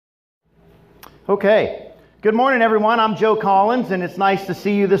Okay. Good morning, everyone. I'm Joe Collins, and it's nice to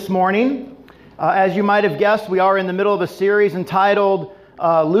see you this morning. As you might have guessed, we are in the middle of a series entitled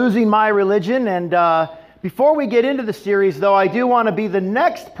Losing My Religion. And before we get into the series, though, I do want to be the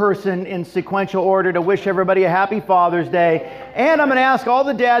next person in sequential order to wish everybody a happy Father's Day. And I'm going to ask all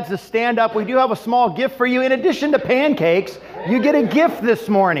the dads to stand up. We do have a small gift for you. In addition to pancakes, you get a gift this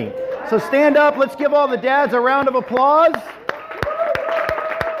morning. So stand up. Let's give all the dads a round of applause.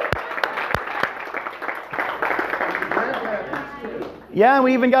 Yeah, and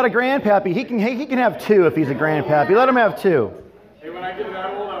we even got a grandpappy. He can have two if he's a grandpappy. Let him have two. Hey, when I get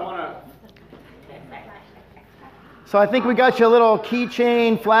that old, I want to... So I think we got you a little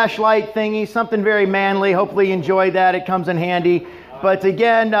keychain, flashlight thingy, something very manly. Hopefully you enjoy that. It comes in handy. But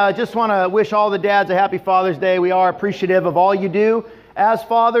again, just want to wish all the dads a happy Father's Day. We are appreciative of all you do as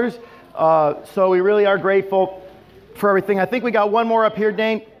fathers. So we really are grateful for everything. I think we got one more up here,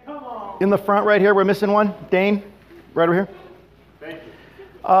 Dane. In the front right here. We're missing one. Dane, right over here. Thank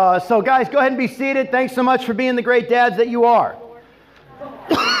you. So guys, go ahead and be seated. Thanks so much for being the great dads that you are.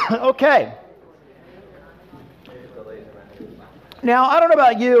 Okay. Now, I don't know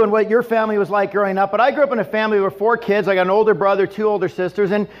about you and what your family was like growing up, but I grew up in a family with 4 kids. I got an older brother, 2 older sisters,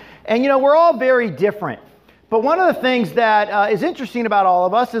 and you know, we're all very different. But one of the things that is interesting about all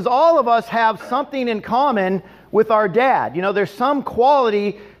of us is all of us have something in common with our dad. You know, there's some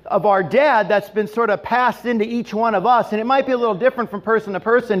quality of our dad that's been sort of passed into each one of us, and it might be a little different from person to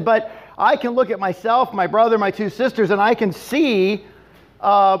person, but I can look at myself, my brother, my 2 sisters, and I can see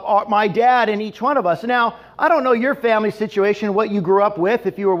my dad in each one of us. Now, I don't know your family situation, what you grew up with,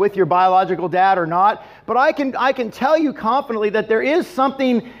 if you were with your biological dad or not, but I can tell you confidently that there is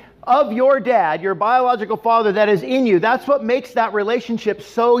something of your dad, your biological father, that is in you. That's what makes that relationship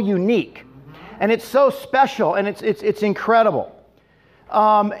so unique, and it's so special, and it's incredible.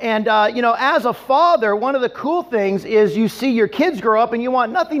 You know, as a father, one of the cool things is you see your kids grow up and you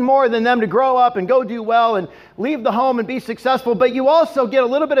want nothing more than them to grow up and go do well and leave the home and be successful, but you also get a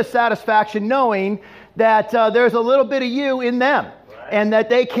little bit of satisfaction knowing that there's a little bit of you in them, and that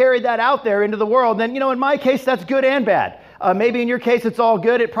they carry that out there into the world. And, you know, in my case, that's good and bad. Maybe in your case it's all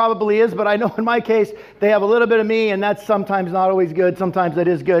good. It probably is, but I know in my case they have a little bit of me, and that's sometimes not always good. Sometimes it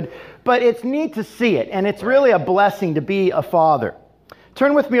is good. But it's neat to see it, and it's really a blessing to be a father.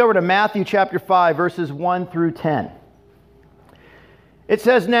 Turn with me over to Matthew chapter 5, verses 1 through 10. It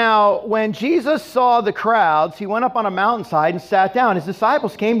says, "Now, when Jesus saw the crowds, he went up on a mountainside and sat down. His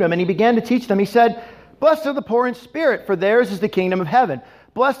disciples came to him, and he began to teach them. He said, 'Blessed are the poor in spirit, for theirs is the kingdom of heaven.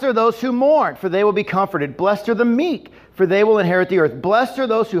 Blessed are those who mourn, for they will be comforted. Blessed are the meek, for they will inherit the earth. Blessed are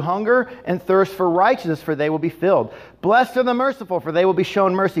those who hunger and thirst for righteousness, for they will be filled. Blessed are the merciful, for they will be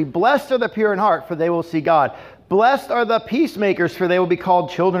shown mercy. Blessed are the pure in heart, for they will see God. Blessed are the peacemakers, for they will be called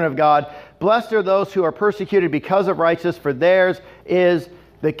children of God. Blessed are those who are persecuted because of righteousness, for theirs is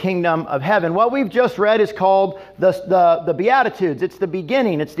the kingdom of heaven.'" What we've just read is called the Beatitudes. It's the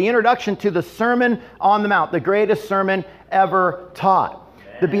beginning. It's the introduction to the Sermon on the Mount, the greatest sermon ever taught.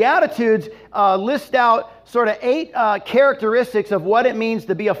 The Beatitudes list out sort of 8 characteristics of what it means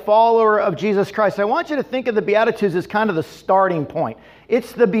to be a follower of Jesus Christ. I want you to think of the Beatitudes as kind of the starting point.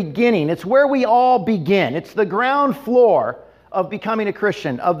 It's the beginning. It's where we all begin. It's the ground floor of becoming a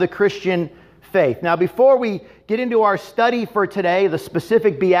Christian, of the Christian faith. Now, before we get into our study for today, the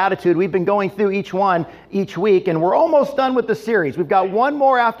specific Beatitude, we've been going through each one each week, and we're almost done with the series. We've got one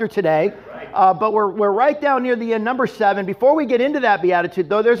more after today, but we're right down near the end, number 7. Before we get into that Beatitude,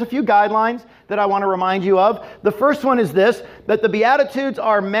 though, there's a few guidelines that I want to remind you of. The first one is this, that the Beatitudes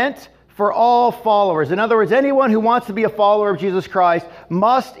are meant for all followers. In other words, anyone who wants to be a follower of Jesus Christ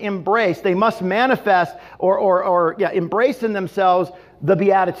must embrace, they must manifest or embrace in themselves the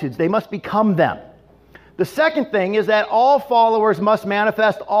Beatitudes. They must become them. The second thing is that all followers must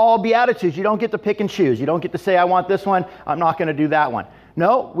manifest all Beatitudes. You don't get to pick and choose. You don't get to say, I want this one, I'm not going to do that one.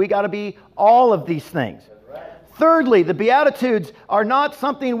 No, we got to be all of these things. Thirdly, the Beatitudes are not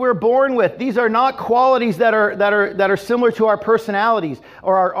something we're born with. These are not qualities that are similar to our personalities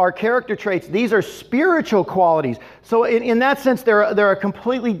or our character traits. These are spiritual qualities. So in that sense, they're a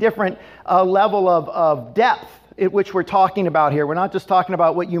completely different level of depth at which we're talking about here. We're not just talking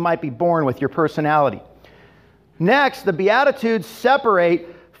about what you might be born with, your personality. Next, the Beatitudes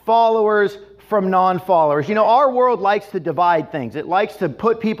separate followers from non-followers. You know, our world likes to divide things. It likes to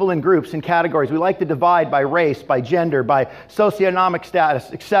put people in groups and categories. We like to divide by race, by gender, by socioeconomic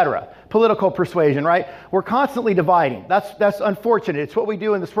status, etc. political persuasion, right? We're constantly dividing. That's unfortunate. It's what we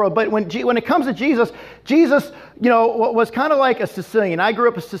do in this world. But when it comes to Jesus, was kind of like a Sicilian. I grew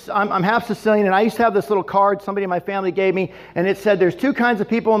up, I'm half Sicilian, and I used to have this little card somebody in my family gave me, and it said there's two kinds of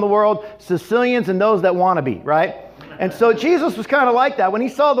people in the world, Sicilians and those that want to be, right? And so Jesus was kind of like that. When he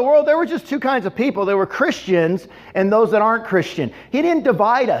saw the world, there were just two kinds of people. There were Christians and those that aren't Christian. He didn't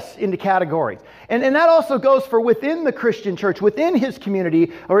divide us into categories. And that also goes for within the Christian church, within his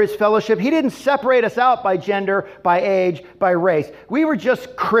community or his fellowship. He didn't separate us out by gender, by age, by race. We were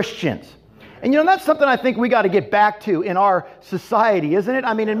just Christians. And that's something I think we got to get back to in our society, isn't it?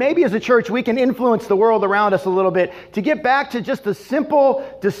 I mean, and maybe as a church we can influence the world around us a little bit to get back to just the simple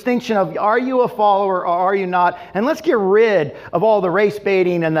distinction of, are you a follower or are you not? And let's get rid of all the race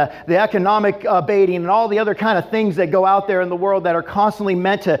baiting and the economic baiting and all the other kind of things that go out there in the world that are constantly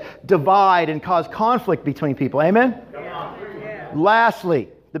meant to divide and cause conflict between people. Amen? Yeah. Lastly,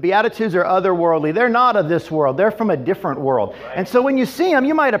 the Beatitudes are otherworldly. They're not of this world. They're from a different world. Right. And so when you see them,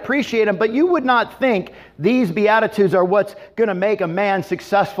 you might appreciate them, but you would not think these Beatitudes are what's going to make a man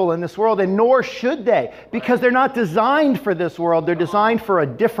successful in this world, and nor should they, because they're not designed for this world. They're designed for a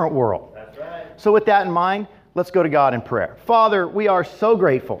different world. That's right. So with that in mind, let's go to God in prayer. Father, we are so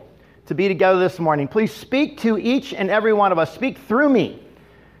grateful to be together this morning. Please speak to each and every one of us. Speak through me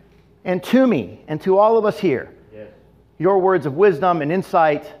and to all of us here. Your words of wisdom and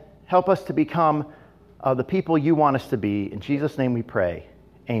insight. Help us to become the people you want us to be. In Jesus' name we pray.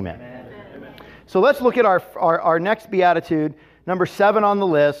 Amen. Amen. So let's look at our next beatitude, number 7 on the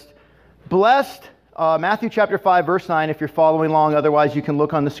list. Blessed, Matthew chapter 5, verse 9, if you're following along. Otherwise, you can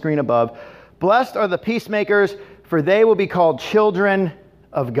look on the screen above. Blessed are the peacemakers, for they will be called children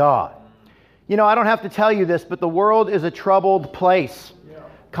of God. I don't have to tell you this, but the world is a troubled place.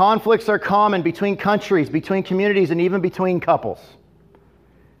 Conflicts are common between countries, between communities, and even between couples.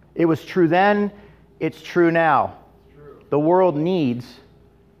 It was true then, it's true now. The world needs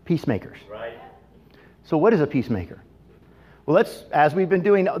peacemakers. Right. So what is a peacemaker? Well, as we've been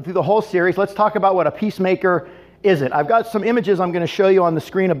doing through the whole series, let's talk about what a peacemaker isn't. I've got some images I'm going to show you on the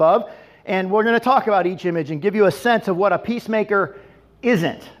screen above, and we're going to talk about each image and give you a sense of what a peacemaker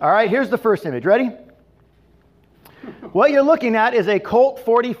isn't. All right, here's the first image. Ready? What you're looking at is a Colt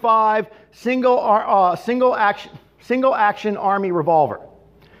 45 single action Army revolver.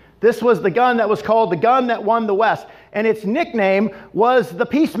 This was the gun that was called the gun that won the West, and its nickname was the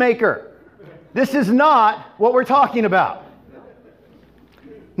Peacemaker. This is not what we're talking about.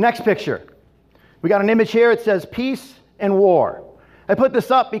 Next picture. We got an image here. It says peace and war. I put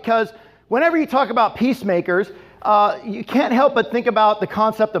this up because whenever you talk about peacemakers, you can't help but think about the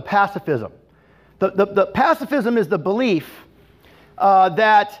concept of pacifism. The pacifism is the belief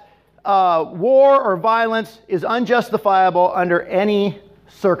that war or violence is unjustifiable under any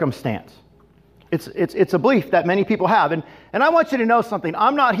circumstance. It's a belief that many people have. And I want you to know something.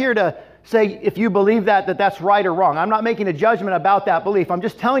 I'm not here to say if you believe that's right or wrong. I'm not making a judgment about that belief. I'm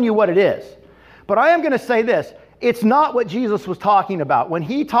just telling you what it is. But I am going to say this. It's not what Jesus was talking about. When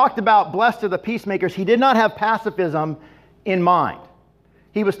he talked about blessed are the peacemakers, he did not have pacifism in mind.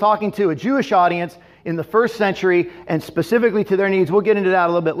 He was talking to a Jewish audience in the first century and specifically to their needs. We'll get into that a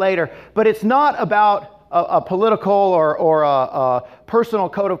little bit later. But it's not about a political or a personal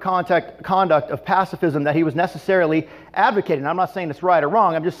code of conduct of pacifism that he was necessarily advocating. I'm not saying it's right or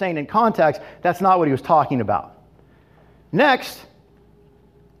wrong. I'm just saying in context, that's not what he was talking about. Next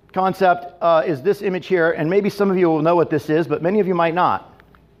concept is this image here. And maybe some of you will know what this is, but many of you might not.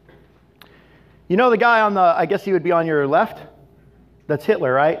 You know the guy I guess he would be on your left? That's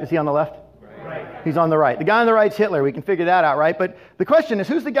Hitler, right? Is he on the left? Right. He's on the right. The guy on the right's Hitler. We can figure that out, right? But the question is,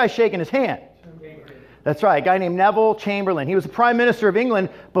 who's the guy shaking his hand? That's right, a guy named Neville Chamberlain. He was the Prime Minister of England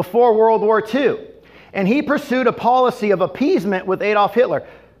before World War II. And he pursued a policy of appeasement with Adolf Hitler.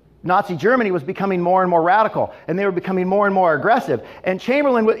 Nazi Germany was becoming more and more radical, and they were becoming more and more aggressive. And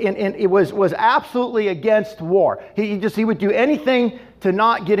Chamberlain was absolutely against war. He would do anything to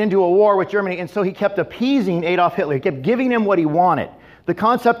not get into a war with Germany, and so he kept appeasing Adolf Hitler. He kept giving him what he wanted. The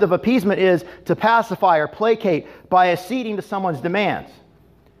concept of appeasement is to pacify or placate by acceding to someone's demands.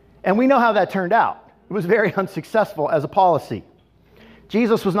 And we know how that turned out. It was very unsuccessful as a policy.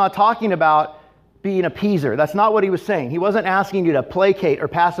 Jesus was not talking about being a appeaser. That's not what he was saying. He wasn't asking you to placate or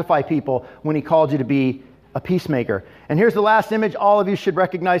pacify people when he called you to be a peacemaker. And here's the last image. All of you should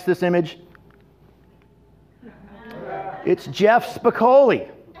recognize this image. It's Jeff Spicoli,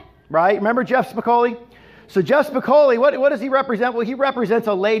 right? Remember Jeff Spicoli? So Jeff Spicoli, what does he represent? Well, he represents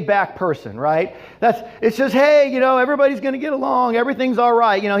a laid-back person, right? It's just, hey, everybody's going to get along. Everything's all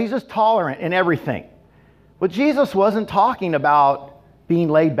right. He's just tolerant in everything. But Jesus wasn't talking about being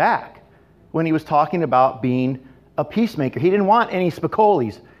laid back. when he was talking about being a peacemaker. He didn't want any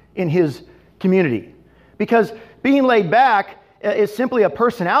Spicolis in his community, because being laid back is simply a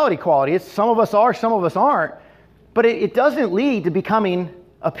personality quality. It's, some of us are, some of us aren't, but it doesn't lead to becoming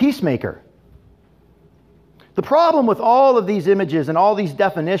a peacemaker. The problem with all of these images and all these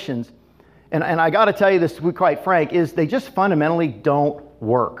definitions, and I got to tell you this to be quite frank, is they just fundamentally don't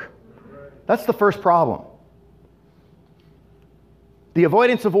work. That's the first problem. The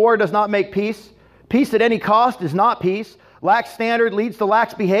avoidance of war does not make peace. Peace at any cost is not peace. Lax standard leads to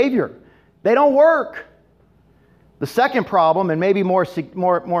lax behavior. They don't work. The second problem, and maybe more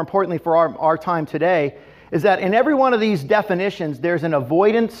importantly for our time today, is that in every one of these definitions, there's an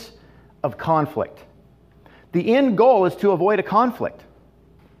avoidance of conflict. The end goal is to avoid a conflict.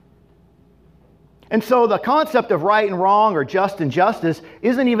 And so the concept of right and wrong or just and justice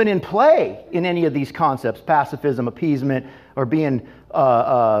isn't even in play in any of these concepts: pacifism, appeasement, or being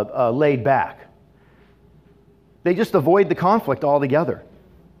laid back. They just avoid the conflict altogether.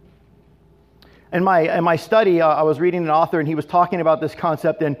 In my study, I was reading an author, and he was talking about this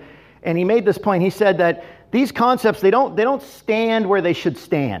concept, and he made this point. He said that these concepts, they don't stand where they should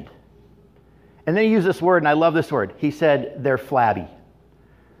stand. And then he used this word, and I love this word. He said they're flabby.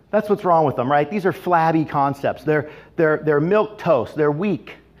 That's what's wrong with them, right? These are flabby concepts. They're milquetoast. They're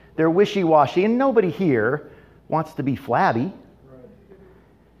weak. They're wishy-washy, and nobody here wants to be flabby.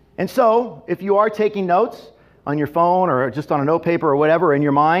 And so, if you are taking notes on your phone or just on a note paper or whatever in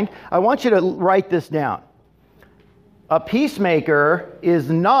your mind, I want you to write this down. A peacemaker is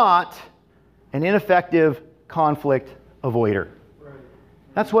not an ineffective conflict avoider.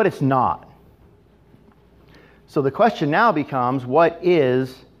 That's what it's not. So the question now becomes, what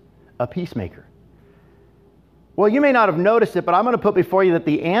is a peacemaker? Well, you may not have noticed it, but I'm going to put before you that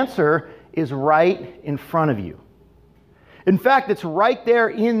the answer is right in front of you. In fact, it's right there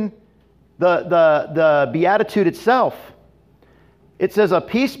in the Beatitude itself. It says,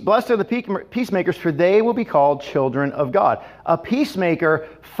 blessed are the peacemakers, for they will be called children of God. A peacemaker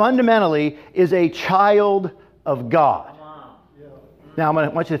fundamentally is a child of God. Now, I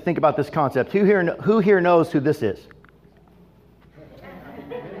want you to think about this concept. Who here knows who this is?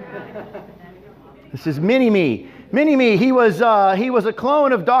 This is Mini-Me. Mini-Me, he was a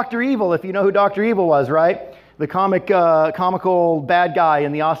clone of Dr. Evil, if you know who Dr. Evil was, right? The comical bad guy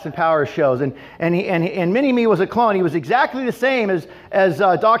in the Austin Powers shows. And Mini-Me was a clone. He was exactly the same as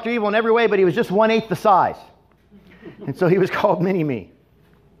Dr. Evil in every way, but he was just 1/8 the size. And so he was called Mini-Me.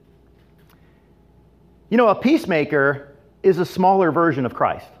 You know, a peacemaker is a smaller version of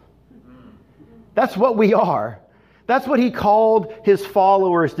Christ. That's what we are. That's what he called his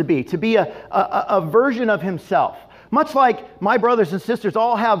followers to be a version of himself. Much like my brothers and sisters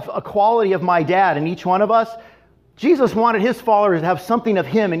all have a quality of my dad in each one of us, Jesus wanted his followers to have something of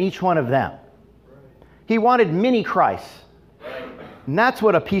him in each one of them. He wanted mini Christ. And that's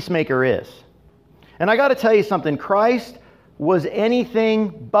what a peacemaker is. And I got to tell you something. Christ was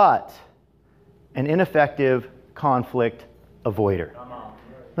anything but an ineffective conflict avoider.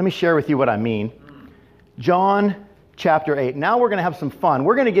 Let me share with you what I mean. John chapter 8. Now we're going to have some fun.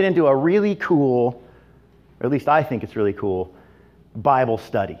 We're going to get into a really cool, or at least I think it's really cool, Bible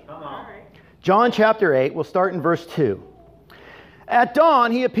study. John chapter 8, we'll start in verse 2. At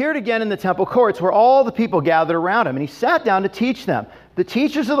dawn, he appeared again in the temple courts where all the people gathered around him, and he sat down to teach them. The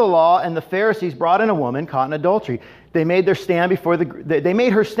teachers of the law and the Pharisees brought in a woman caught in adultery. They made her stand before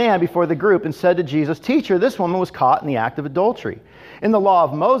the group and said to Jesus, "Teacher, this woman was caught in the act of adultery. In the law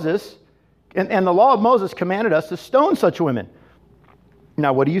of Moses, and the law of Moses commanded us to stone such women.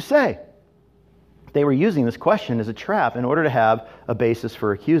 Now, what do you say?" They were using this question as a trap in order to have a basis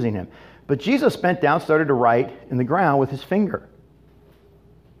for accusing him. But Jesus bent down, started to write in the ground with his finger.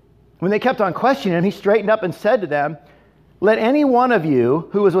 When they kept on questioning him, he straightened up and said to them, "Let any one of you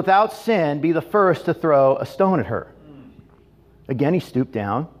who is without sin be the first to throw a stone at her." Again, he stooped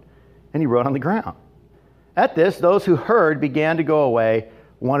down and he wrote on the ground. At this, those who heard began to go away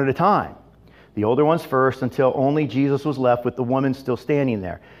one at a time, the older ones first, until only Jesus was left with the woman still standing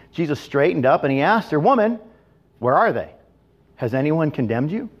there. Jesus straightened up and he asked her, "Woman, where are they? Has anyone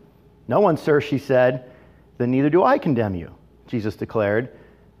condemned you?" "No one, sir," she said. "Then neither do I condemn you," Jesus declared.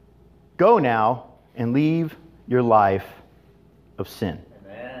 "Go now and leave your life of sin."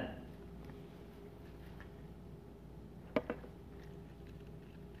 Amen.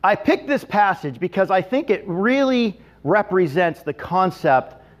 I picked this passage because I think it really represents the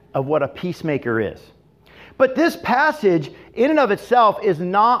concept of what a peacemaker is. But this passage, in and of itself, is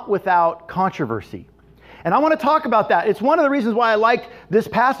not without controversy. And I want to talk about that. It's one of the reasons why I liked this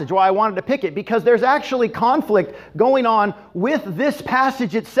passage, why I wanted to pick it, because there's actually conflict going on with this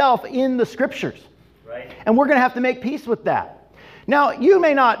passage itself in the Scriptures. Right. And we're going to have to make peace with that. Now, you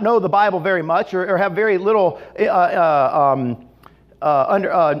may not know the Bible very much or have very little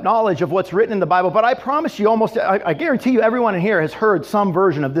knowledge of what's written in the Bible, but I promise you, I guarantee you, everyone in here has heard some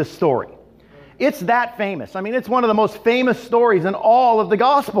version of this story. It's that famous. I mean, it's one of the most famous stories in all of the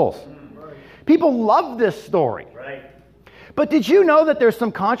Gospels. People love this story. Right. But did you know that there's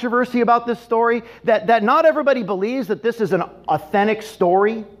some controversy about this story? That not everybody believes that this is an authentic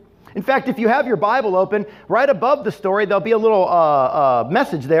story? In fact, if you have your Bible open, right above the story, there'll be a little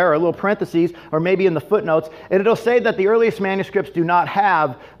message there, or a little parentheses, or maybe in the footnotes, and it'll say that the earliest manuscripts do not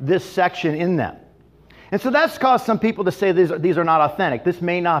have this section in them. And so that's caused some people to say these are not authentic. This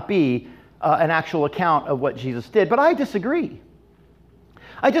may not be an actual account of what Jesus did, but I disagree.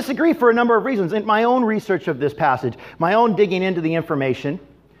 I disagree for a number of reasons. In my own research of this passage, my own digging into the information,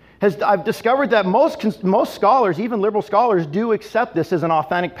 I've discovered that most scholars, even liberal scholars, do accept this as an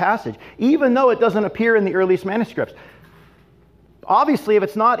authentic passage, even though it doesn't appear in the earliest manuscripts. Obviously, if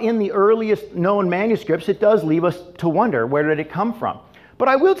it's not in the earliest known manuscripts, it does leave us to wonder, where did it come from? But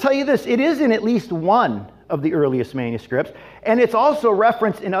I will tell you this, it is in at least one of the earliest manuscripts, and it's also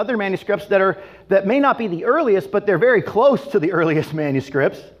referenced in other manuscripts that may not be the earliest, but they're very close to the earliest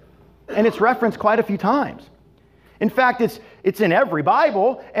manuscripts, and it's referenced quite a few times. In fact, it's in every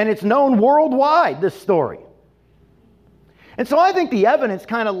Bible, and it's known worldwide, this story. And so I think the evidence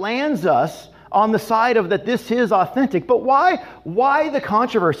kind of lands us on the side of that this is authentic. But why the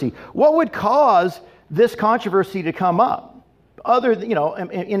controversy? What would cause this controversy to come up?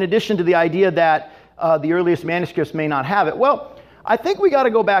 In addition to the idea that the earliest manuscripts may not have it. Well, I think we got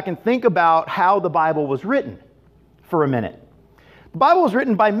to go back and think about how the Bible was written for a minute. The Bible was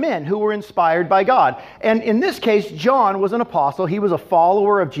written by men who were inspired by God. And in this case, John was an apostle. He was a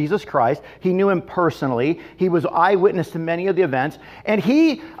follower of Jesus Christ. He knew him personally. He was eyewitness to many of the events. And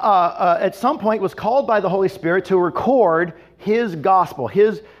he, at some point, was called by the Holy Spirit to record his gospel,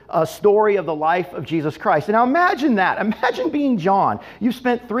 his story of the life of Jesus Christ. And now imagine that. Imagine being John. You've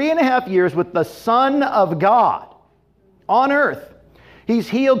spent 3.5 years with the Son of God on earth. He's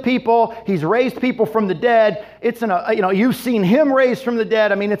healed people. He's raised people from the dead. You've seen him raised from the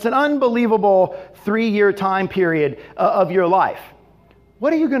dead. I mean, it's an unbelievable 3-year time period of your life.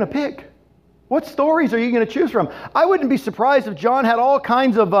 What are you going to pick? What stories are you going to choose from? I wouldn't be surprised if John had all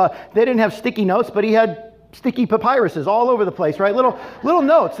kinds of, they didn't have sticky notes, but he had sticky papyruses all over the place, right? Little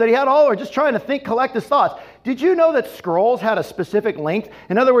notes that he had all over, just trying to collect his thoughts. Did you know that scrolls had a specific length?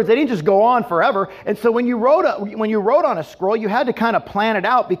 In other words, they didn't just go on forever. And so when you wrote on a scroll, you had to kind of plan it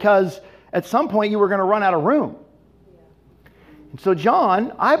out because at some point you were going to run out of room. And so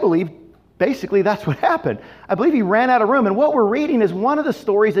John, I believe, basically that's what happened. I believe he ran out of room. And what we're reading is one of the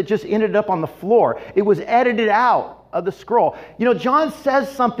stories that just ended up on the floor. It was edited out of the scroll. John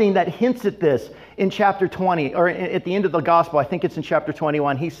says something that hints at this in chapter 20, or at the end of the gospel. I think it's in chapter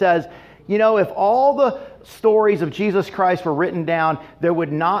 21. He says, if all the stories of Jesus Christ were written down, there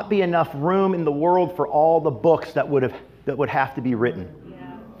would not be enough room in the world for all the books that would have to be written.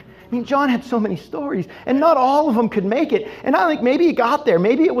 Yeah. I mean, John had so many stories, and not all of them could make it. And I think maybe it got there.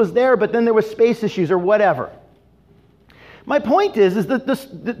 Maybe it was there, but then there was space issues or whatever. My point is that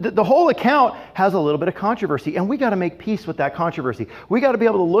the whole account has a little bit of controversy, and we got to make peace with that controversy. We got to be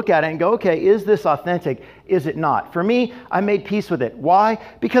able to look at it and go, okay, is this authentic? Is it not? For me, I made peace with it. Why?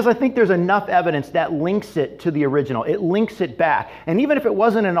 Because I think there's enough evidence that links it to the original. It links it back. And even if it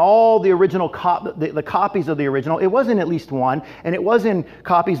wasn't in all the original the copies of the original, it was in at least one, and it was in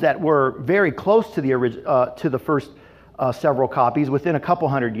copies that were very close to the first several copies within a couple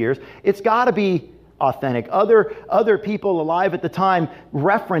hundred years. It's got to be authentic. Other people alive at the time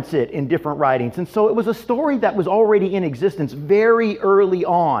reference it in different writings. And so it was a story that was already in existence very early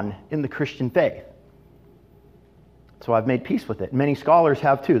on in the Christian faith. So I've made peace with it. Many scholars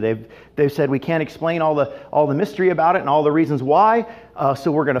have too. They've said we can't explain all the mystery about it and all the reasons why,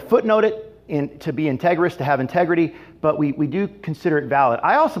 so we're going to footnote it to be integrous, to have integrity, but we do consider it valid.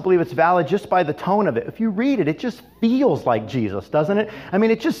 I also believe it's valid just by the tone of it. If you read it, it just feels like Jesus, doesn't it? I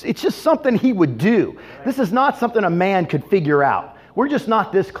mean, it's just something he would do. This is not something a man could figure out. We're just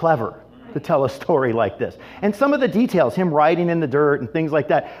not this clever to tell a story like this. And some of the details, him writing in the dirt and things like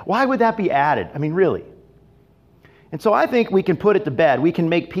that, why would that be added? I mean, really? And so I think we can put it to bed. We can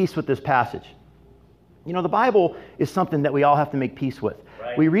make peace with this passage. The Bible is something that we all have to make peace with.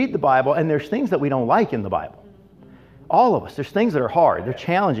 Right. We read the Bible, and there's things that we don't like in the Bible. All of us. There's things that are hard. They're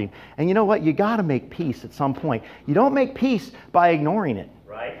challenging. And you know what? You got to make peace at some point. You don't make peace by ignoring it.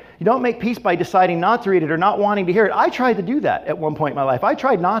 Right. You don't make peace by deciding not to read it or not wanting to hear it. I tried to do that at one point in my life. I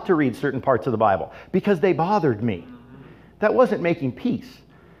tried not to read certain parts of the Bible because they bothered me. That wasn't making peace.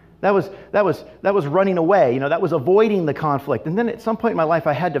 That was running away. That was avoiding the conflict. And then at some point in my life,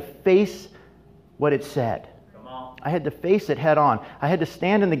 I had to face what it said. Come on. I had to face it head on. I had to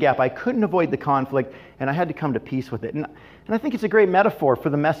stand in the gap. I couldn't avoid the conflict, and I had to come to peace with it. And I think it's a great metaphor for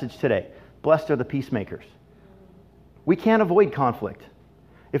the message today. Blessed are the peacemakers. We can't avoid conflict.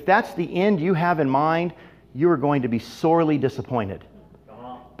 If that's the end you have in mind, you are going to be sorely disappointed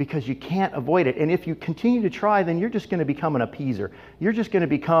because you can't avoid it. And if you continue to try, then you're just going to become an appeaser. You're just going to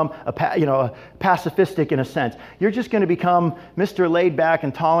become a pacifistic in a sense. You're just going to become Mr. Laid Back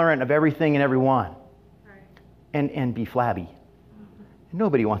and tolerant of everything and everyone, and be flabby.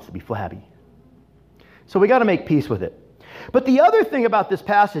 Nobody wants to be flabby. So we got to make peace with it. But the other thing about this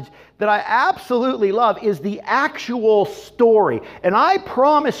passage that I absolutely love is the actual story. And I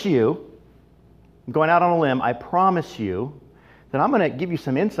promise you, I'm going out on a limb, I promise you that I'm going to give you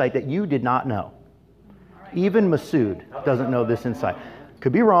some insight that you did not know. Even Masood doesn't know this insight.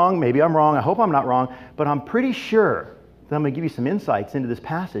 Could be wrong, maybe I'm wrong, I hope I'm not wrong, but I'm pretty sure that I'm going to give you some insights into this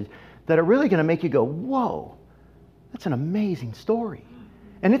passage that are really going to make you go, whoa, that's an amazing story.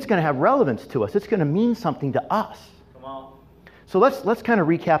 And it's going to have relevance to us. It's going to mean something to us. So let's kind of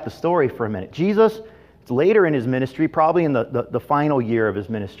recap the story for a minute. Jesus, it's later in his ministry, probably in the final year of his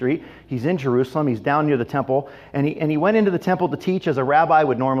ministry. He's in Jerusalem. He's down near the temple. And he went into the temple to teach as a rabbi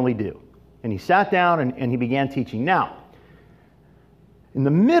would normally do. And he sat down and he began teaching. Now, in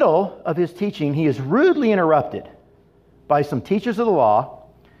the middle of his teaching, he is rudely interrupted by some teachers of the law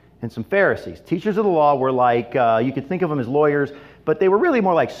and some Pharisees. Teachers of the law were like, you could think of them as lawyers, but they were really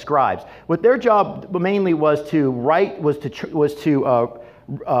more like scribes. What their job mainly was to write, was to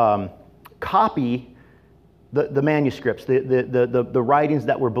copy the manuscripts, the writings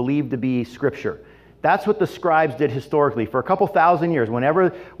that were believed to be scripture. That's what the scribes did historically for a couple thousand years.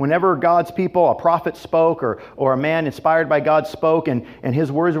 Whenever God's people, a prophet spoke or a man inspired by God spoke and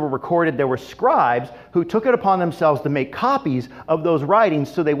his words were recorded, there were scribes who took it upon themselves to make copies of those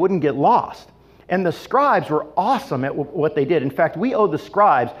writings so they wouldn't get lost. And the scribes were awesome at what they did. In fact, we owe the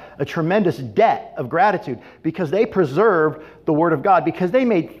scribes a tremendous debt of gratitude because they preserved the Word of God, because they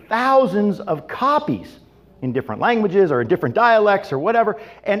made thousands of copies in different languages or in different dialects or whatever.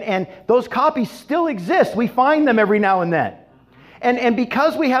 And those copies still exist. We find them every now and then. And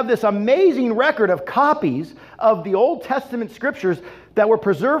because we have this amazing record of copies of the Old Testament scriptures that were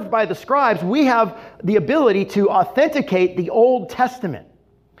preserved by the scribes, we have the ability to authenticate the Old Testament.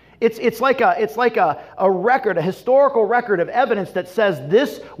 It's like a record, a historical record of evidence that says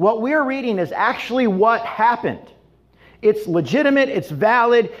this, what we're reading is actually what happened. It's legitimate, it's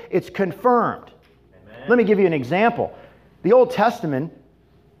valid, it's confirmed. Amen. Let me give you an example. The Old Testament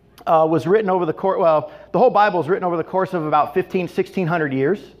was written over the whole Bible is written over the course of about 1,600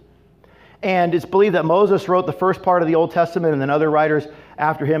 years. And it's believed that Moses wrote the first part of the Old Testament and then other writers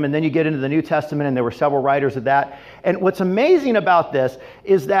after him. And then you get into the New Testament and there were several writers of that. And what's amazing about this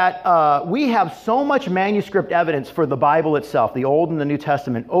is that we have so much manuscript evidence for the Bible itself, the Old and the New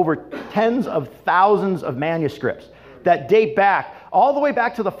Testament, over tens of thousands of manuscripts that date back all the way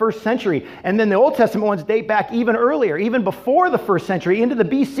back to the first century. And then the Old Testament ones date back even earlier, even before the first century, into the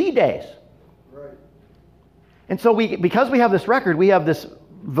BC days. Right. And so because we have this record, we have this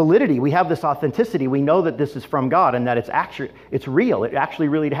validity, we have this authenticity, we know that this is from God and that it's real, it actually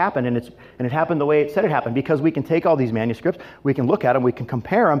really happened, and it happened the way it said it happened, because we can take all these manuscripts, we can look at them, we can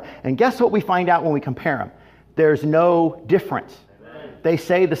compare them, and guess what we find out when we compare them? There's no difference. Amen. They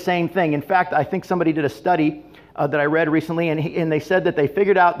say the same thing. In fact, I think somebody did a study that I read recently, and they said that they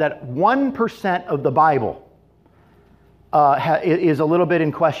figured out that 1% of the Bible is a little bit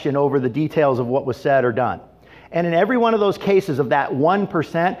in question over the details of what was said or done. And in every one of those cases of that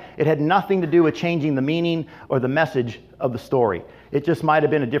 1%, it had nothing to do with changing the meaning or the message of the story. It just might have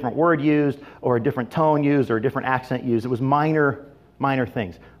been a different word used or a different tone used or a different accent used. It was minor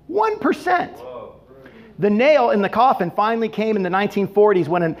things. 1%. Whoa. The nail in the coffin finally came in the 1940s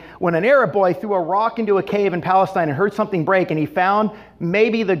when an Arab boy threw a rock into a cave in Palestine and heard something break, and he found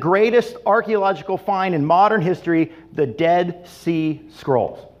maybe the greatest archaeological find in modern history, the Dead Sea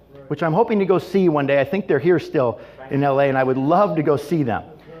Scrolls, which I'm hoping to go see one day. I think they're here still in LA, and I would love to go see them.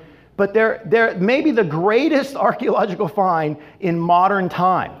 But they're maybe the greatest archaeological find in modern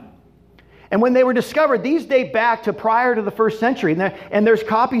time. And when they were discovered, these date back to prior to the first century. And there's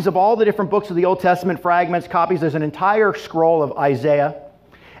copies of all the different books of the Old Testament, fragments, copies. There's an entire scroll of Isaiah.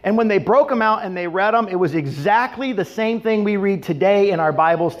 And when they broke them out and they read them, it was exactly the same thing we read today in our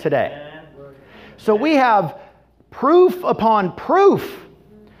Bibles today. So we have proof upon proof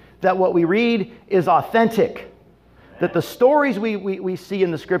that what we read is authentic, that the stories we see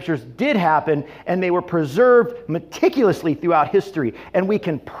in the scriptures did happen, and they were preserved meticulously throughout history, and we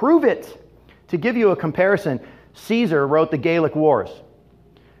can prove it. To give you a comparison, Caesar wrote the Gallic Wars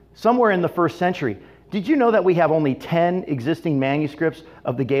somewhere in the 1st century. Did you know that we have only 10 existing manuscripts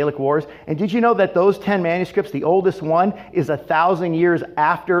of the Gallic Wars? And did you know that those 10 manuscripts, the oldest one, is 1,000 years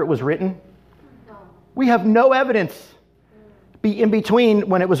after it was written? No. We have no evidence in between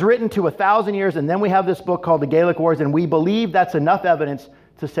when it was written to 1,000 years, and then we have this book called the Gallic Wars, and we believe that's enough evidence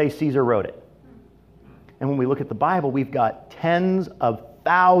to say Caesar wrote it. And when we look at the Bible, we've got tens of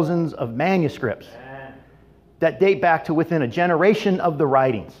thousands of manuscripts that date back to within a generation of the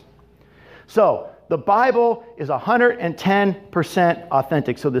writings. So, the Bible is 110%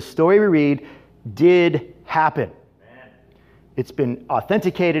 authentic. So the story we read did happen. It's been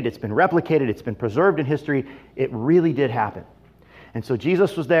authenticated, it's been replicated, it's been preserved in history. It really did happen. And so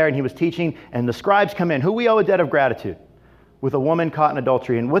Jesus was there and he was teaching, and the scribes come in, who we owe a debt of gratitude, with a woman caught in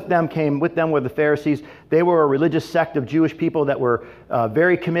adultery. And with them were the Pharisees. They were a religious sect of Jewish people that were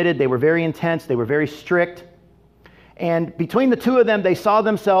very committed. They were very intense. They were very strict. And between the two of them, they saw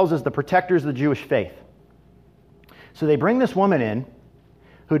themselves as the protectors of the Jewish faith. So they bring this woman in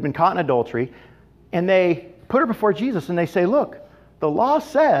who had been caught in adultery, and they put her before Jesus, and they say, look, the law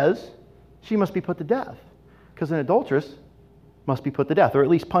says she must be put to death, because an adulteress must be put to death, or at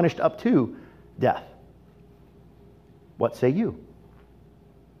least punished up to death. What say you?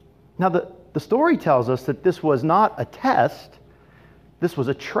 Now, the story tells us that this was not a test, this was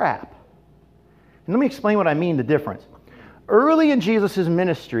a trap. And let me explain what I mean, the difference. Early in Jesus'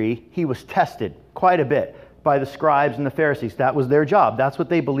 ministry, he was tested quite a bit by the scribes and the Pharisees. That was their job. That's what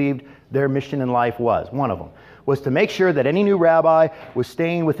they believed their mission in life was. One of them was to make sure that any new rabbi was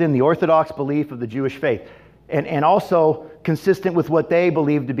staying within the orthodox belief of the Jewish faith, and also consistent with what they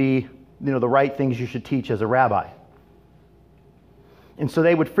believed to be, the right things you should teach as a rabbi. And so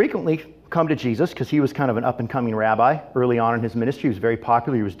they would frequently come to Jesus, because he was kind of an up-and-coming rabbi early on in his ministry. He was very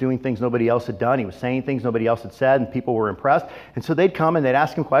popular. He was doing things nobody else had done. He was saying things nobody else had said, and people were impressed. And so they'd come and they'd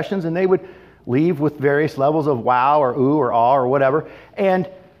ask him questions, and they would leave with various levels of wow or ooh or ah or whatever.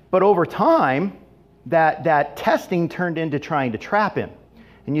 But over time, that testing turned into trying to trap him.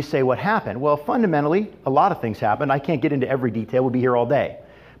 And you say, what happened? Well, fundamentally, a lot of things happened. I can't get into every detail. We'll be here all day.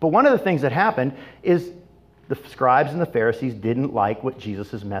 But one of the things that happened is the scribes and the Pharisees didn't like what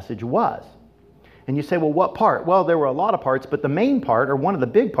Jesus' message was. And you say, well, what part? Well, there were a lot of parts, but the main part, or one of the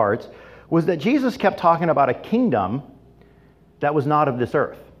big parts, was that Jesus kept talking about a kingdom that was not of this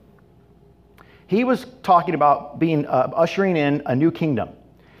earth. He was talking about being ushering in a new kingdom.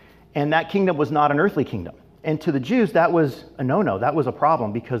 And that kingdom was not an earthly kingdom. And to the Jews, that was a no-no. That was a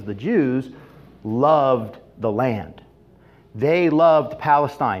problem, because the Jews loved the land. They loved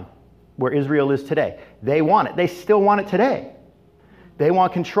Palestine, where Israel is today. They want it. They still want it today. They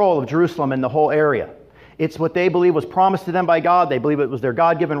want control of Jerusalem and the whole area. It's what they believe was promised to them by God. They believe it was their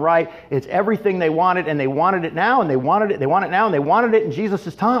God-given right. It's everything they wanted, and they wanted it now, and they wanted it now, and they wanted it in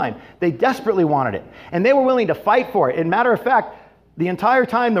Jesus' time. They desperately wanted it. And they were willing to fight for it. And matter of fact, the entire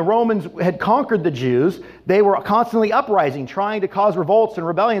time the Romans had conquered the Jews, they were constantly uprising, trying to cause revolts and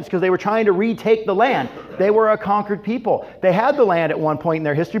rebellions, because they were trying to retake the land. They were a conquered people. They had the land at one point in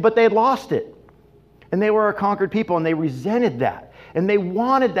their history, but they had lost it. And they were a conquered people, and they resented that. And they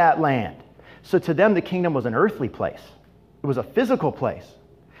wanted that land. So to them, the kingdom was an earthly place. It was a physical place.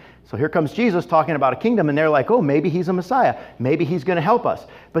 So here comes Jesus talking about a kingdom, and they're like, oh, maybe he's a Messiah. Maybe he's going to help us.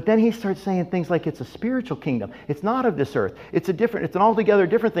 But then he starts saying things like it's a spiritual kingdom. It's not of this earth. It's an altogether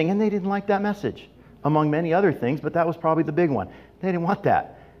different thing. And they didn't like that message, among many other things, but that was probably the big one. They didn't want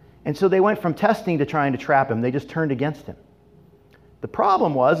that. And so they went from testing to trying to trap him. They just turned against him. The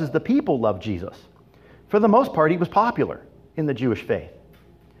problem is the people loved Jesus. For the most part, he was popular in the Jewish faith.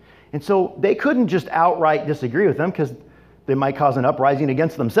 And so they couldn't just outright disagree with him, because they might cause an uprising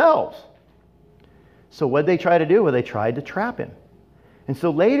against themselves. So what did they try to do? Well, they tried to trap him. And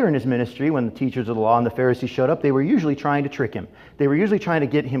so later in his ministry, when the teachers of the law and the Pharisees showed up, they were usually trying to trick him. They were usually trying to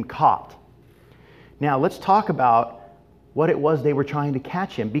get him caught. Now, let's talk about what it was they were trying to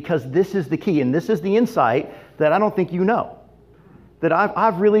catch him, because this is the key, and this is the insight that I don't think you know, that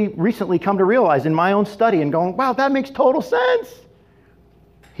I've really recently come to realize in my own study and going, wow, that makes total sense.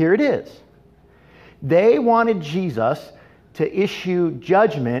 Here it is. They wanted Jesus to issue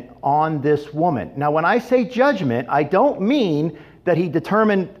judgment on this woman. Now, when I say judgment, I don't mean that he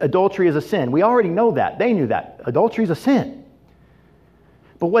determined adultery as a sin. We already know that. They knew that. Adultery is a sin.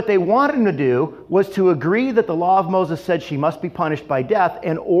 But what they wanted him to do was to agree that the law of Moses said she must be punished by death,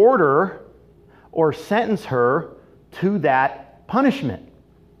 and order or sentence her to that punishment.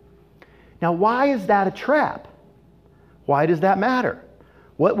 Now, why is that a trap? Why does that matter?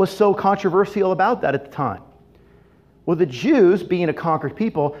 What was so controversial about that at the time? Well, the Jews, being a conquered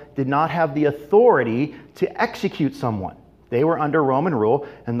people, did not have the authority to execute someone. They were under Roman rule,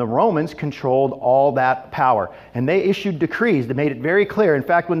 and the Romans controlled all that power. And they issued decrees that made it very clear. In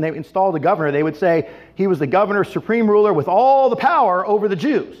fact, when they installed a governor, they would say he was the governor, supreme ruler with all the power over the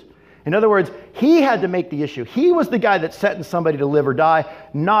Jews. In other words, he had to make the issue. He was the guy that sentenced somebody to live or die,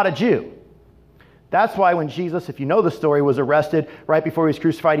 not a Jew. That's why when Jesus, if you know the story, was arrested right before he was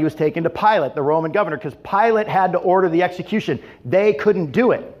crucified, he was taken to Pilate, the Roman governor, because Pilate had to order the execution. They couldn't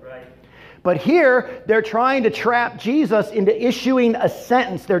do it. Right. But here, they're trying to trap Jesus into issuing a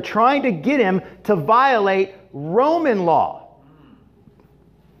sentence. They're trying to get him to violate Roman law.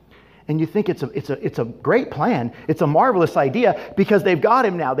 And you think it's a great plan. It's a marvelous idea because they've got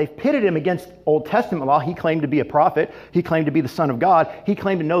him now. They've pitted him against Old Testament law. He claimed to be a prophet. He claimed to be the Son of God. He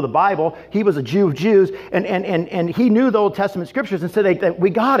claimed to know the Bible. He was a Jew of Jews. And he knew the Old Testament scriptures. And so we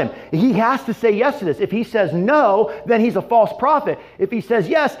got him. He has to say yes to this. If he says no, then he's a false prophet. If he says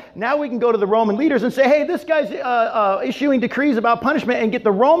yes, now we can go to the Roman leaders and say, hey, this guy's issuing decrees about punishment, and get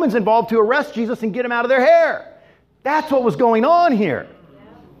the Romans involved to arrest Jesus and get him out of their hair. That's what was going on here.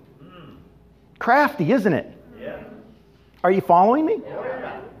 Crafty, isn't it? Yeah. Are you following me?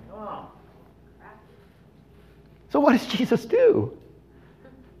 Yeah. So what does Jesus do?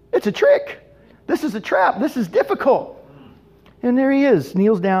 It's a trick. This is a trap. This is difficult. And there he is,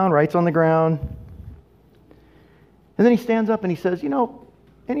 kneels down, writes on the ground. And then he stands up and he says,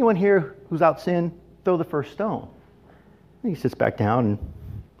 anyone here who's without sin, throw the first stone. And he sits back down and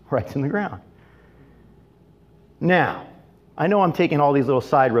writes in the ground. Now, I know I'm taking all these little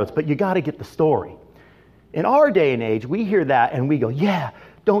side roads, but you got to get the story. In our day and age, we hear that and we go, yeah,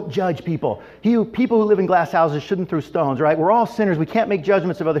 don't judge people. People who live in glass houses shouldn't throw stones, right? We're all sinners. We can't make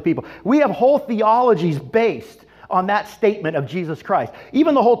judgments of other people. We have whole theologies based on that statement of Jesus Christ.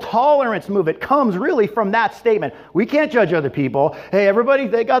 Even the whole tolerance movement comes really from that statement. We can't judge other people. Hey, everybody,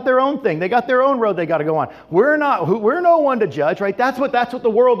 they got their own thing. They got their own road they got to go on. We're no one to judge, right? That's what the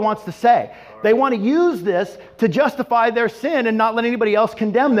world wants to say. They want to use this to justify their sin and not let anybody else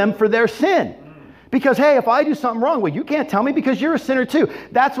condemn them for their sin. Because, hey, if I do something wrong, well, you can't tell me because you're a sinner too.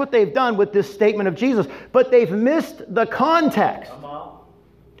 That's what they've done with this statement of Jesus. But they've missed the context.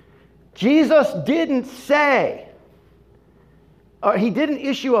 Jesus didn't say, he didn't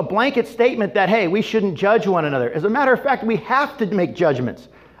issue a blanket statement that, hey, we shouldn't judge one another. As a matter of fact, we have to make judgments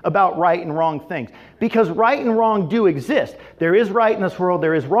about right and wrong things. Because right and wrong do exist. There is right in this world,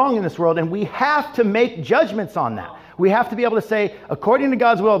 there is wrong in this world, and we have to make judgments on that. We have to be able to say, according to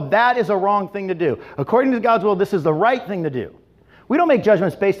God's will, that is a wrong thing to do. According to God's will, this is the right thing to do. We don't make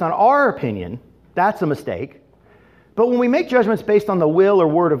judgments based on our opinion. That's a mistake. But when we make judgments based on the will or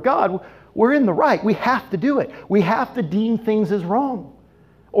word of God, we're in the right. We have to do it. We have to deem things as wrong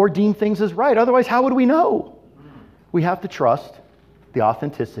or deem things as right. Otherwise, how would we know? We have to trust the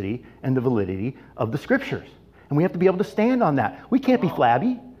authenticity and the validity of the scriptures. And we have to be able to stand on that. We can't be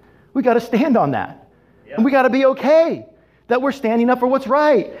flabby. We got to stand on that. Yep. And we got to be okay that we're standing up for what's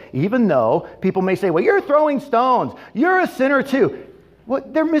right. Even though people may say, well, you're throwing stones. You're a sinner too. Well,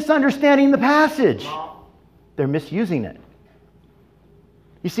 they're misunderstanding the passage. They're misusing it.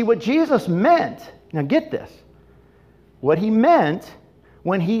 You see, what Jesus meant, now get this, what he meant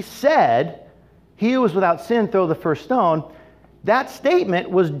when he said, he who was without sin, throw the first stone, that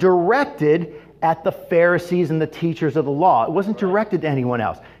statement was directed at the Pharisees and the teachers of the law. It wasn't directed to anyone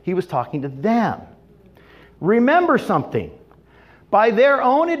else. He was talking to them. Remember something. By their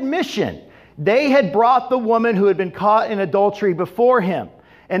own admission, they had brought the woman who had been caught in adultery before him.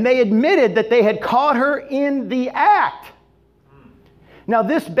 And they admitted that they had caught her in the act. Now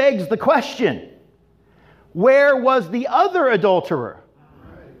this begs the question, where was the other adulterer?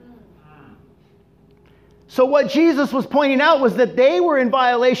 So what Jesus was pointing out was that they were in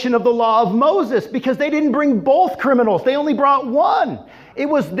violation of the law of Moses because they didn't bring both criminals. They only brought one. It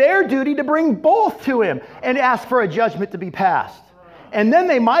was their duty to bring both to him and ask for a judgment to be passed. And then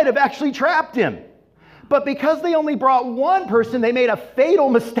they might have actually trapped him. But because they only brought one person, they made a fatal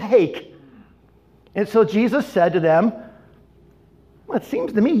mistake. And so Jesus said to them, well, it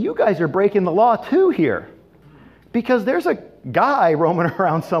seems to me you guys are breaking the law too here. Because there's a guy roaming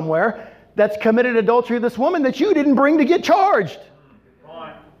around somewhere that's committed adultery with this woman that you didn't bring to get charged.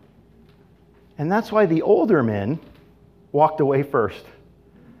 And that's why the older men walked away first.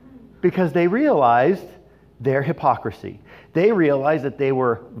 Because they realized their hypocrisy. They realized that they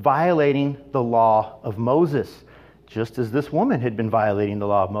were violating the law of Moses, just as this woman had been violating the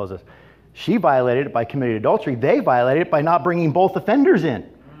law of Moses. She violated it by committing adultery. They violated it by not bringing both offenders in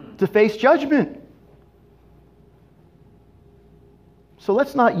to face judgment. So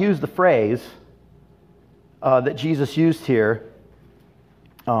let's not use the phrase that Jesus used here,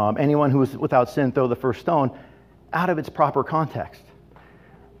 anyone who is without sin, throw the first stone, out of its proper context.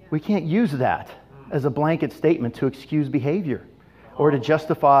 We can't use that as a blanket statement to excuse behavior or to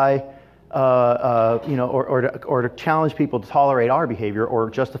justify, or to challenge people to tolerate our behavior or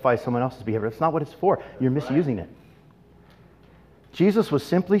justify someone else's behavior. That's not what it's for. You're misusing it. Jesus was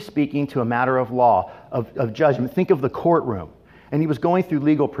simply speaking to a matter of law, of judgment. Think of the courtroom. And he was going through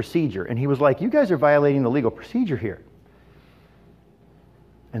legal procedure. And he was like, you guys are violating the legal procedure here.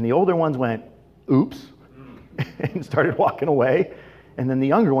 And the older ones went, oops, and started walking away. And then the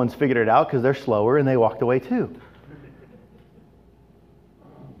younger ones figured it out because they're slower and they walked away too.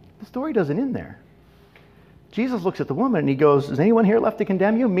 The story doesn't end there. Jesus looks at the woman and he goes, is anyone here left to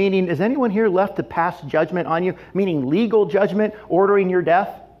condemn you? Meaning, is anyone here left to pass judgment on you? Meaning legal judgment, ordering your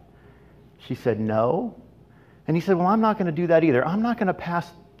death? She said, no. And he said, well, I'm not going to do that either. I'm not going to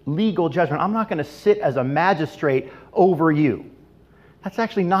pass legal judgment. I'm not going to sit as a magistrate over you. That's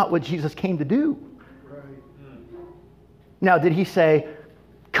actually not what Jesus came to do. Right. Now, did he say,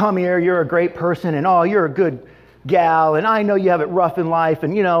 come here, you're a great person, and oh, you're a good gal, and I know you have it rough in life,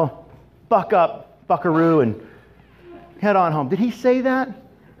 and buck up, buckaroo, and head on home. Did he say that?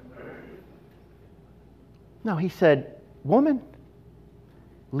 No, he said, woman,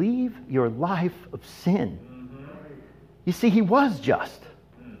 leave your life of sin. You see, he was just.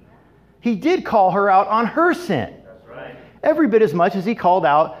 He did call her out on her sin. That's right. Every bit as much as he called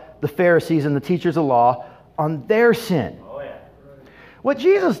out the Pharisees and the teachers of law on their sin. Oh, yeah. What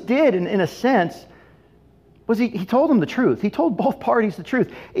Jesus did, in a sense, was he told them the truth. He told both parties the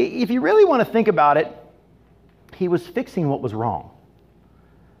truth. If you really want to think about it, he was fixing what was wrong.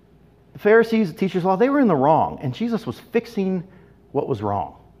 The Pharisees, the teachers of law, they were in the wrong, and Jesus was fixing what was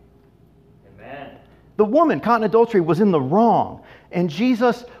wrong. Amen. The woman caught in adultery was in the wrong, and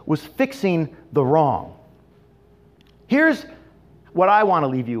Jesus was fixing the wrong. Here's what I want to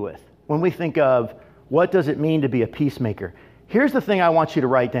leave you with when we think of what does it mean to be a peacemaker. Here's the thing I want you to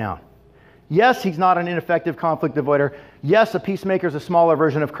write down. Yes, he's not an ineffective conflict avoider. Yes, a peacemaker is a smaller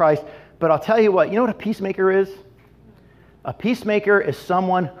version of Christ. But I'll tell you what a peacemaker is? A peacemaker is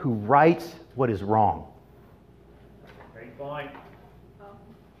someone who rights what is wrong. Great point.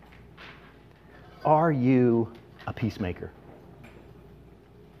 Are you a peacemaker?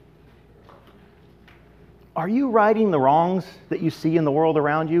 Are you righting the wrongs that you see in the world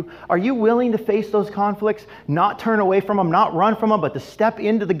around you? Are you willing to face those conflicts, not turn away from them, not run from them, but to step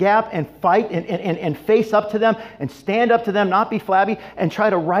into the gap and fight and face up to them and stand up to them, not be flabby, and try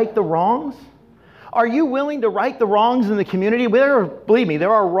to right the wrongs? Are you willing to right the wrongs in the community? Believe me,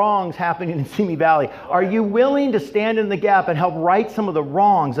 there are wrongs happening in Simi Valley. Are you willing to stand in the gap and help right some of the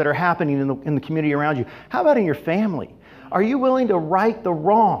wrongs that are happening in the community around you? How about in your family? Are you willing to right the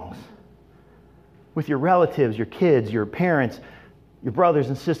wrongs with your relatives, your kids, your parents, your brothers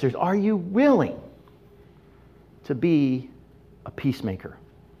and sisters? Are you willing to be a peacemaker?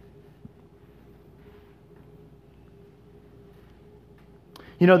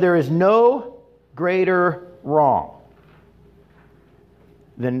 There is no greater wrong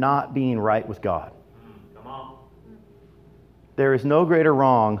than not being right with God. Come on. There is no greater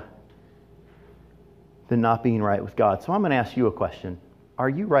wrong than not being right with God. So I'm going to ask you a question. Are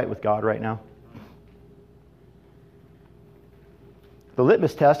you right with God right now? The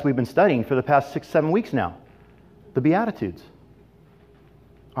litmus test we've been studying for the past 6-7 weeks now. The Beatitudes.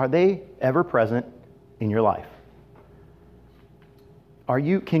 Are they ever present in your life?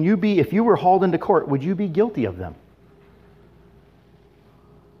 Can you be, if you were hauled into court, would you be guilty of them?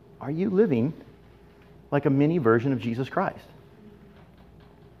 Are you living like a mini version of Jesus Christ?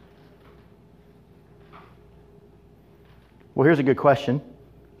 Well, here's a good question.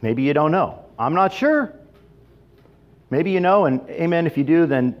 Maybe you don't know. I'm not sure. Maybe you know, and amen, if you do,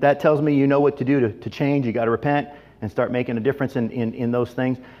 then that tells me you know what to do to change. You got to repent and start making a difference in those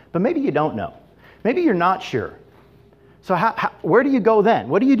things. But maybe you don't know. Maybe you're not sure. So where do you go then?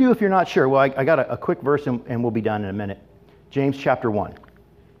 What do you do if you're not sure? Well, I got a quick verse and we'll be done in a minute. James chapter 1.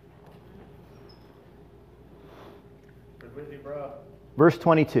 Verse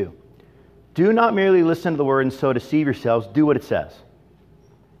 22. Do not merely listen to the word and so deceive yourselves. Do what it says.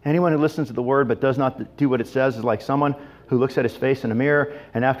 Anyone who listens to the word but does not do what it says is like someone who looks at his face in a mirror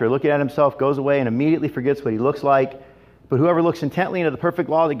and after looking at himself goes away and immediately forgets what he looks like. But whoever looks intently into the perfect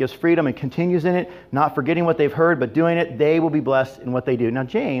law that gives freedom and continues in it, not forgetting what they've heard, but doing it, they will be blessed in what they do. Now,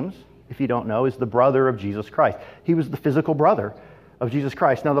 James, if you don't know, is the brother of Jesus Christ. He was the physical brother of Jesus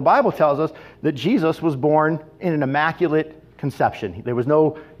Christ. Now, the Bible tells us that Jesus was born in an immaculate conception. There was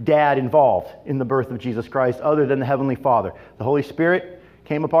no dad involved in the birth of Jesus Christ other than the Heavenly Father. The Holy Spirit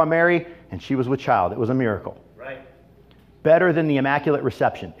came upon Mary, and she was with child. It was a miracle. Right. Better than the Immaculate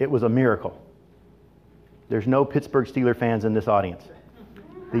Reception. It was a miracle. There's no Pittsburgh Steelers fans in this audience.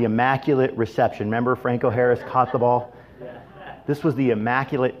 The Immaculate Reception. Remember Franco Harris caught the ball? This was the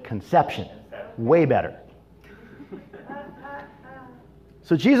Immaculate Conception. Way better.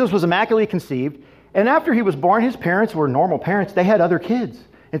 So Jesus was immaculately conceived, and after he was born, his parents were normal parents. They had other kids.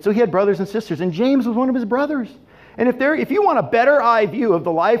 And so he had brothers and sisters, and James was one of his brothers. And if you want a better eye view of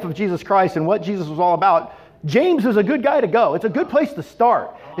the life of Jesus Christ and what Jesus was all about, James is a good guy to go. It's a good place to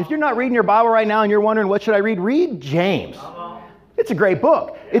start. If you're not reading your Bible right now and you're wondering, what should I read? Read James. It's a great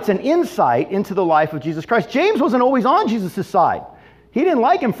book. It's an insight into the life of Jesus Christ. James wasn't always on Jesus' side. He didn't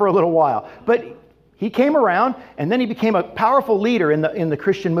like him for a little while, but he came around, and then he became a powerful leader in the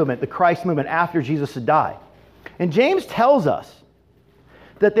Christian movement, the Christ movement, after Jesus had died. And James tells us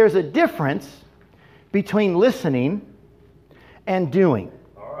that there's a difference between listening and doing.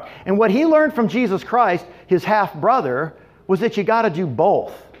 And what he learned from Jesus Christ, his half-brother, was that you got to do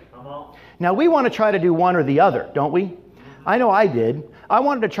both. Now, we want to try to do one or the other, don't we? I know I did. I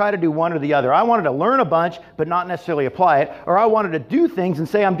wanted to try to do one or the other. I wanted to learn a bunch, but not necessarily apply it. Or I wanted to do things and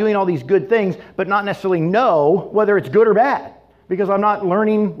say I'm doing all these good things, but not necessarily know whether it's good or bad, because I'm not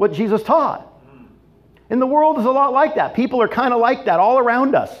learning what Jesus taught. And the world is a lot like that. People are kind of like that all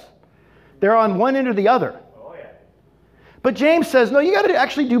around us. They're on one end or the other. But James says, no, you got to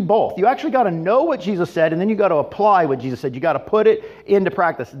actually do both. You actually got to know what Jesus said, and then you got to apply what Jesus said. You got to put it into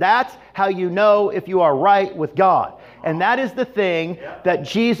practice. That's how you know if you are right with God. And that is the thing that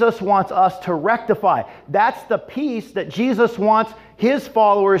Jesus wants us to rectify. That's the peace that Jesus wants his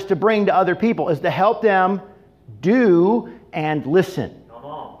followers to bring to other people, is to help them do and listen.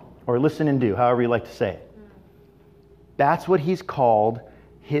 Or listen and do, however you like to say it. That's what he's called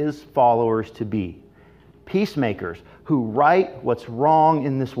his followers to be. Peacemakers who right what's wrong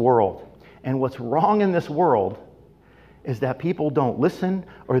in this world. And what's wrong in this world is that people don't listen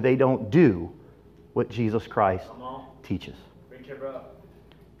or they don't do what Jesus Christ teaches.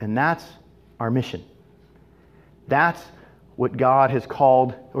 And that's our mission. That's what God has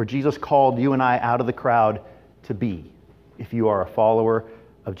called, or Jesus called you and I out of the crowd to be, if you are a follower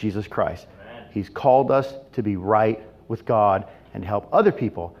of Jesus Christ. Amen. He's called us to be right with God and help other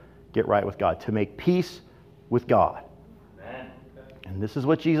people get right with God, to make peace with God. Amen. And this is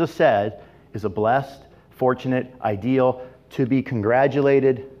what Jesus said is a blessed, fortunate, ideal, to be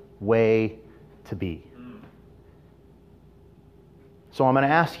congratulated way to be. So I'm going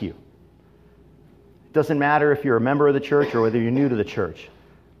to ask you, it doesn't matter if you're a member of the church or whether you're new to the church,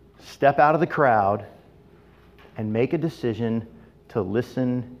 step out of the crowd and make a decision to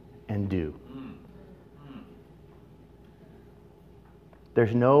listen and do.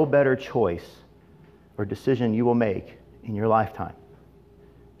 There's no better choice or decision you will make in your lifetime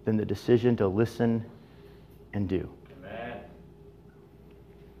than the decision to listen and do. Amen.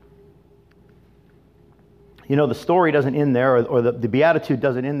 You know, the story doesn't end there, or the beatitude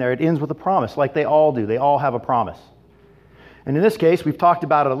doesn't end there. It ends with a promise, like they all do. They all have a promise. And in this case, we've talked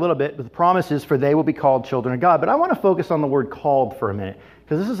about it a little bit, but the promise is, for they will be called children of God. But I want to focus on the word called for a minute,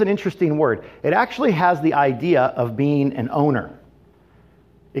 because this is an interesting word. It actually has the idea of being an owner.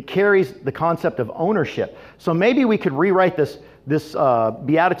 It carries the concept of ownership. So maybe we could rewrite this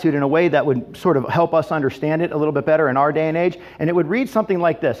beatitude in a way that would sort of help us understand it a little bit better in our day and age. And it would read something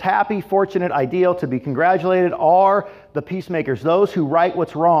like this: happy, fortunate, ideal, to be congratulated are the peacemakers, those who right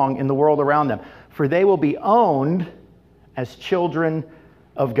what's wrong in the world around them, for they will be owned as children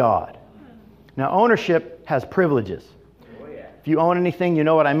of God. Now, ownership has privileges. If you own anything, you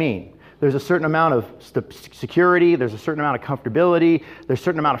know what I mean. There's a certain amount of security, there's a certain amount of comfortability, there's a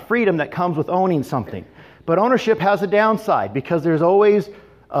certain amount of freedom that comes with owning something. But ownership has a downside, because there's always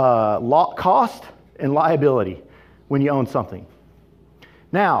cost and liability when you own something.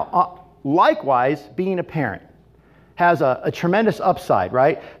 Now, likewise, being a parent has a tremendous upside,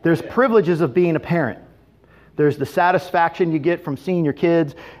 right? There's privileges of being a parent. There's the satisfaction you get from seeing your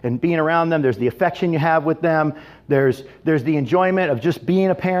kids and being around them. There's the affection you have with them. There's the enjoyment of just being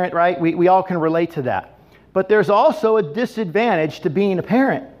a parent, right? We all can relate to that. But there's also a disadvantage to being a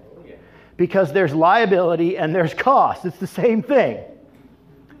parent, because there's liability and there's cost. It's the same thing.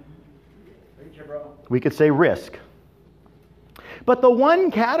 We could say risk. But the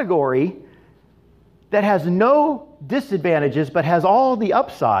one category that has no disadvantages but has all the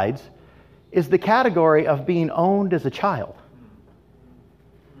upsides is the category of being owned as a child.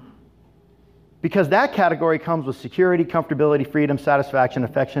 Because that category comes with security, comfortability, freedom, satisfaction,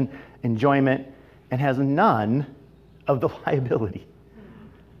 affection, enjoyment, and has none of the liability.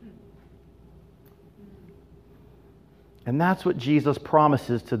 And that's what Jesus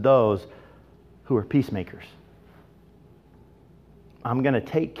promises to those who are peacemakers. I'm going to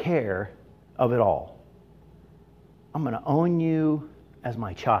take care of it all. I'm going to own you as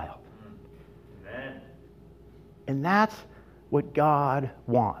my child. Amen. And that's what God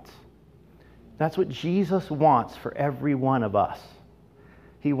wants. That's what Jesus wants for every one of us.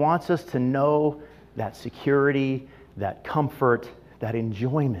 He wants us to know that security, that comfort, that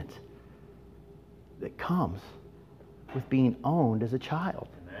enjoyment that comes with being owned as a child.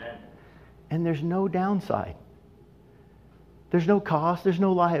 Amen. And there's no downside. There's no cost. There's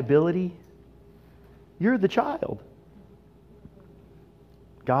no liability. You're the child.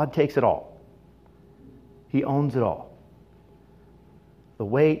 God takes it all. He owns it all. The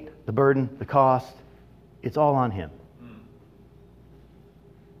weight, the burden, the cost, it's all on Him.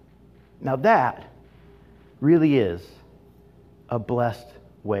 Now that really is a blessed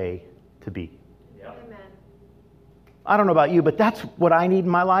way to be. Yep. Amen. I don't know about you, but that's what I need in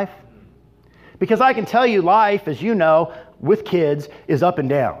my life. Because I can tell you life, as you know, with kids is up and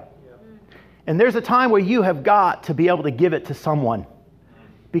down. Yep. And there's a time where you have got to be able to give it to someone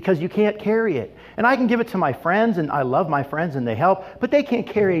because you can't carry it. And I can give it to my friends, and I love my friends and they help, but they can't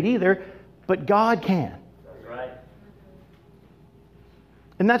carry it either, but God can. That's right.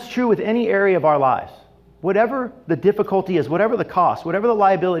 And that's true with any area of our lives. Whatever the difficulty is, whatever the cost, whatever the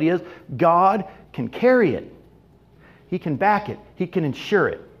liability is, God can carry it. He can back it. He can insure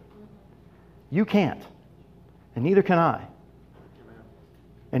it. You can't. And neither can I.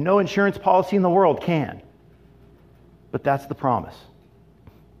 And no insurance policy in the world can. But that's the promise.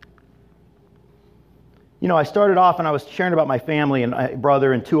 You know, I started off and I was sharing about my family and my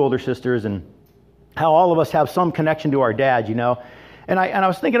brother and 2 older sisters and how all of us have some connection to our dad, you know. And I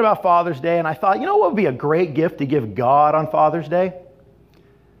was thinking about Father's Day, and I thought, you know what would be a great gift to give God on Father's Day?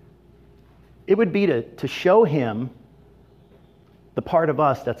 It would be to show Him the part of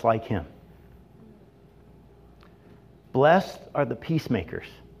us that's like Him. Blessed are the peacemakers,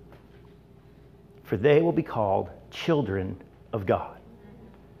 for they will be called children of God.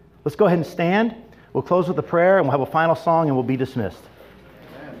 Let's go ahead and stand. We'll close with a prayer, and we'll have a final song, and we'll be dismissed.